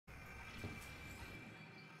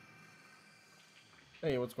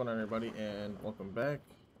Hey, what's going on, everybody, and welcome back.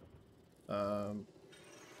 Um,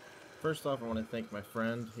 First off, I want to thank my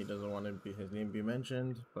friend. He doesn't want his name to be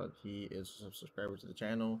mentioned, but he is a subscriber to the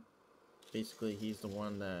channel. Basically, he's the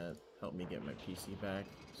one that helped me get my PC back.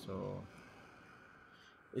 So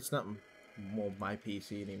it's not my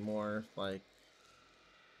PC anymore. Like,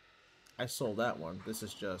 I sold that one. This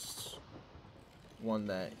is just one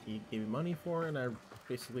that he gave me money for, and I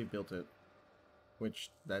basically built it.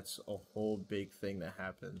 Which that's a whole big thing that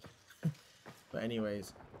happened. But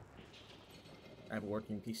anyways, I have a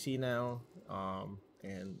working PC now,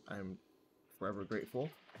 and I'm forever grateful.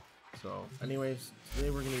 So, anyways,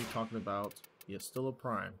 today we're going to be talking about the Astilla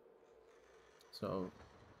Prime. So,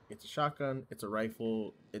 it's a shotgun, it's a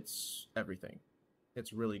rifle, it's everything.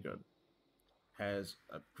 It's really good. Has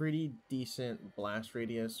a pretty decent blast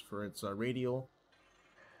radius for its radial.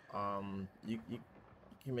 You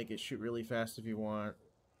can make it shoot really fast if you want.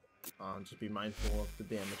 Just be mindful of the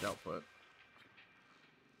damage output.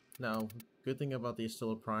 Now, good thing about the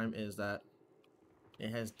Astilla Prime is that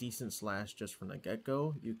it has decent slash just from the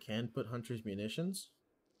get-go. You can put Hunter's Munitions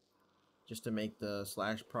just to make the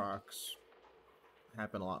slash procs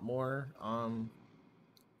happen a lot more.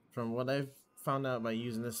 From what I've found out by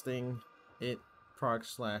using this thing, it procs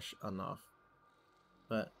slash enough.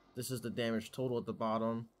 But this is the damage total at the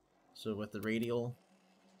bottom. So with the radial,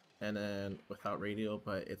 and then without radial,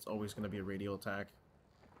 but it's always going to be a radial attack.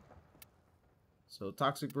 So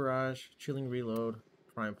Toxic Barrage, Chilling Reload,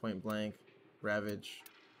 Prime Point Blank, Ravage,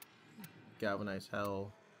 Galvanize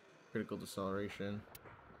Hell, Critical Deceleration.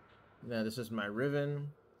 Now this is my Riven.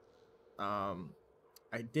 I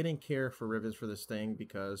didn't care for Rivens for this thing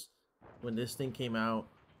because when this thing came out,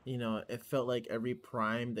 you know, it felt like every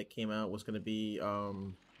Prime that came out was going to be,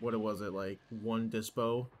 what was it, like one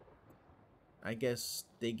dispo. I guess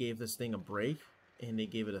they gave this thing a break and they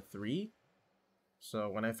gave it a 3. So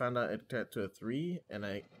when I found out it got to a 3 and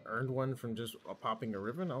I earned one from just popping a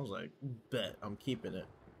Riven, I was like, bet, I'm keeping it.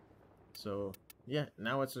 So yeah,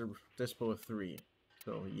 now it's a dispo of 3.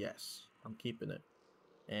 So yes, I'm keeping it.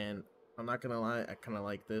 And I'm not gonna lie, I kind of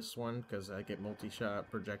like this one because I get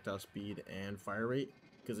multi-shot, projectile speed, and fire rate.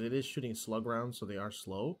 Because it is shooting slug rounds, so they are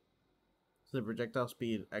slow. So the projectile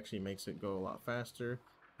speed actually makes it go a lot faster.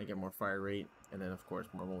 I get more fire rate, and then of course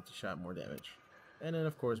more multi-shot, more damage. And then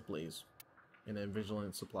of course blaze. And then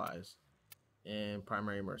vigilant supplies. And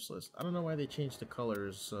primary merciless. I don't know why they changed the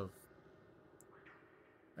colors of...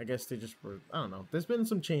 I guess they just were... I don't know. There's been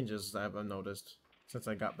some changes I've noticed since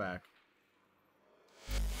I got back.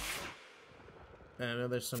 And I know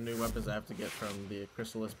there's some new weapons I have to get from the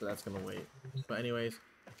Chrysalis, but that's going to wait. But anyways,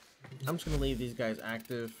 I'm just going to leave these guys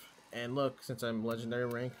active. And look, since I'm legendary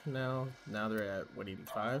rank now they're at, what,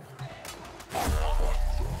 85?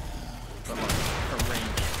 From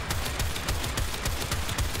range.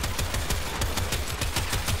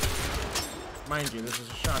 Mind you, this is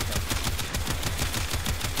a shotgun.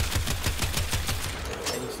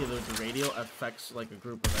 And you see the radial affects like a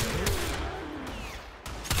group of enemies.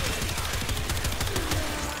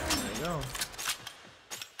 Go.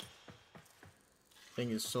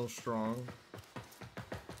 Thing is so strong.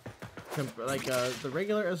 Like the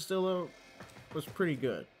regular Astilla was pretty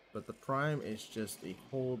good, but the Prime is just a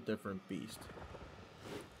whole different beast.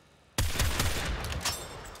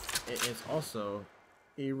 It is also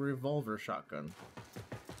a revolver shotgun.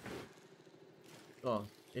 Oh,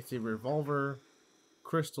 it's a revolver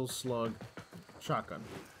crystal slug shotgun.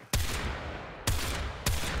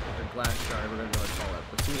 Or glass shard, whatever you want to call it.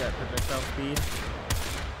 But see that projectile speed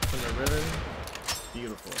from the Riven?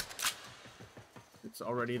 Beautiful. It's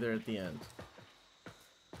already there at the end.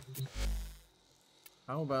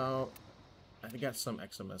 How about... I got some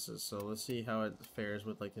XMSs, so let's see how it fares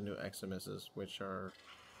with like the new XMSs, which are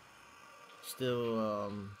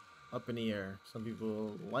still up in the air. Some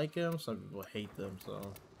people like them, some people hate them,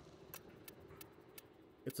 so...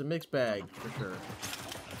 It's a mixed bag, for sure.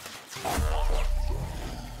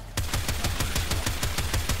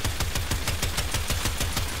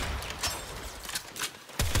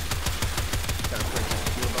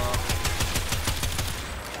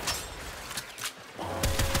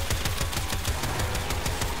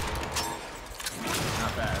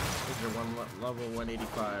 Level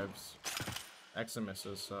 185's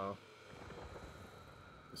XMSs, so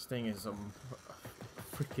this thing is a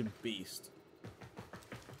freaking beast.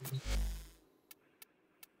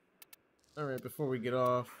 Alright, before we get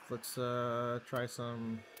off, let's try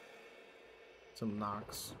some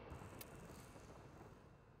Nox.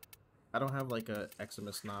 I don't have like a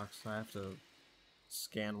XMS Nox, I have to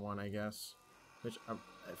scan one, I guess. Which I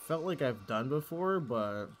felt like I've done before,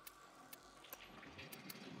 but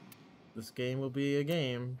this game will be a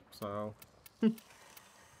game, so. Okay,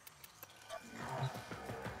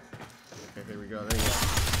 here we go. There you go.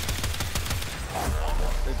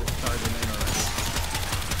 They're just charging in already.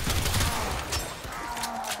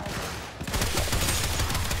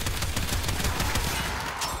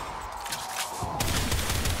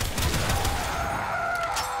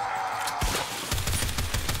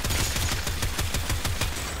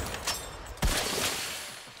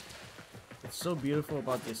 What's so beautiful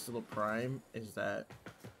about the Astilla Prime is that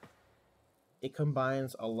it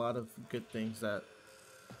combines a lot of good things that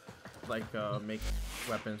like make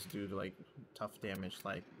weapons do like tough damage,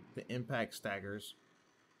 like the impact staggers,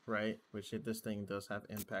 right? Which this thing does have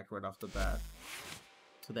impact right off the bat.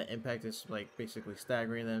 So the impact is like basically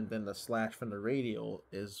staggering them. Then the slash from the radial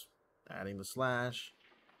is adding the slash.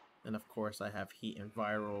 And of course I have heat and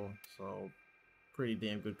viral, so pretty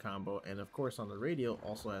damn good combo. And of course on the radial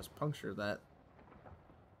also has puncture that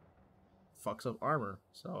fucks up armor,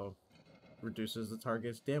 so reduces the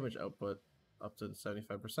target's damage output up to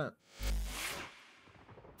 75%.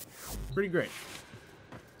 Pretty great.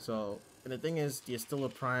 So, and the thing is, the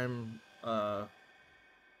Astilla Prime, what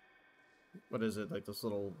is it, like those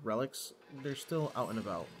little relics, they're still out and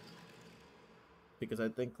about. Because I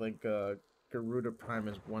think, like, Garuda Prime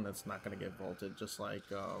is one that's not going to get vaulted, just like,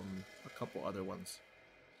 a couple other ones.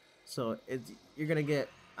 So, you're going to get,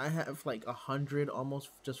 I have like 100 almost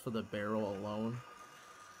just for the barrel alone.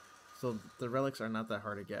 So, the relics are not that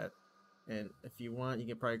hard to get. And if you want, you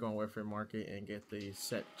can probably go on Warfare Market and get the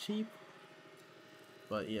set cheap.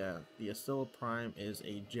 But yeah, the Astilla Prime is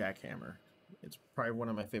a jackhammer. It's probably one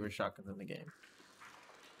of my favorite shotguns in the game.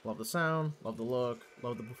 Love the sound, love the look,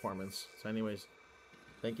 love the performance. So anyways,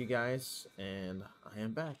 thank you guys, and I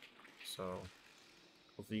am back. So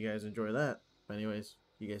hopefully you guys enjoy that. But anyways,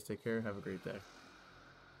 you guys take care, have a great day.